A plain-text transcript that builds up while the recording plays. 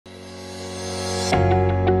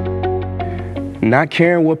Not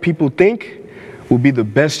caring what people think will be the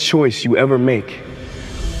best choice you ever make.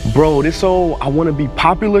 Bro, this old I want to be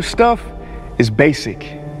popular stuff is basic.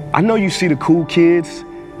 I know you see the cool kids,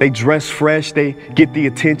 they dress fresh, they get the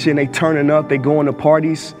attention, they turning up, they going to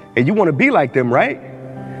parties, and you want to be like them, right?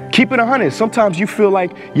 Keep it 100. Sometimes you feel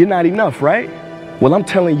like you're not enough, right? Well, I'm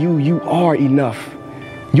telling you, you are enough.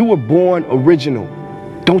 You were born original.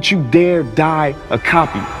 Don't you dare die a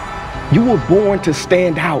copy. You were born to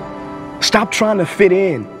stand out. Stop trying to fit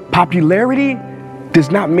in. Popularity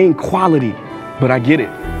does not mean quality, but I get it.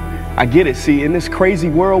 I get it. See, in this crazy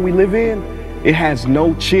world we live in, it has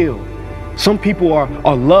no chill. Some people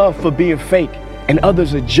are loved for being fake, and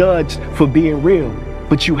others are judged for being real.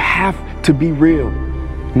 But you have to be real.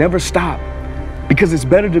 Never stop. Because it's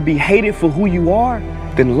better to be hated for who you are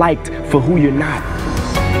than liked for who you're not.